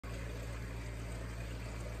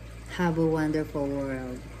Have a wonderful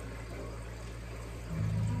world.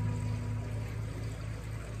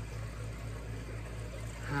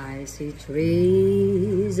 I see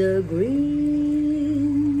trees of green,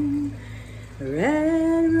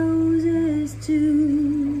 red roses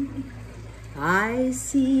too. I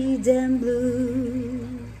see them blue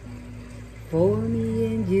for me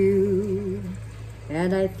and you.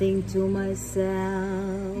 And I think to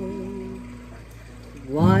myself,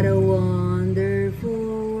 what a wonderful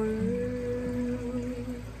world.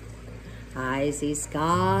 I see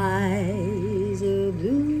skies of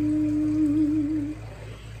blue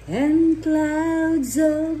and clouds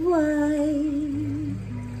of white,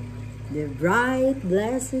 the bright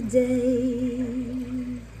blessed day,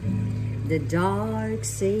 the dark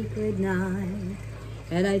sacred night.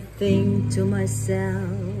 And I think to myself,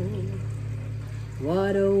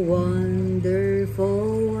 what a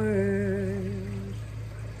wonderful world.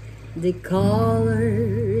 The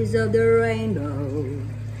colors of the rainbow,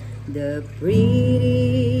 the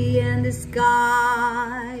pretty and the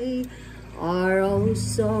sky, are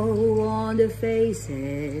also on the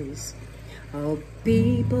faces of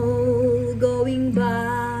people going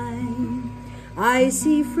by. I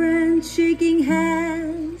see friends shaking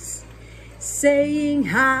hands, saying,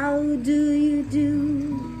 how do you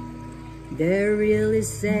do? They're really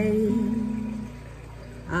saying,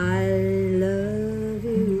 I love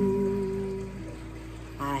you.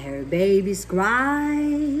 I hear babies cry,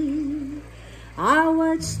 I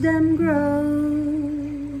watch them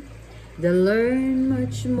grow. They learn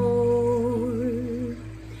much more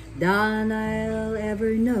than I'll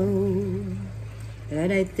ever know.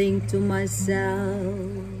 And I think to myself,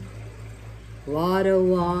 what a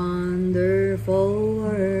wonderful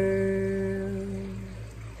world.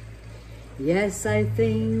 Yes, I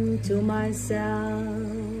think to myself,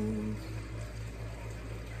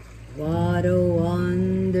 what a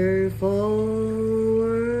wonderful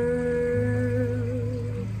world.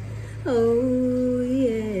 Oh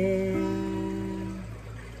yeah.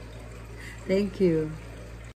 Thank you.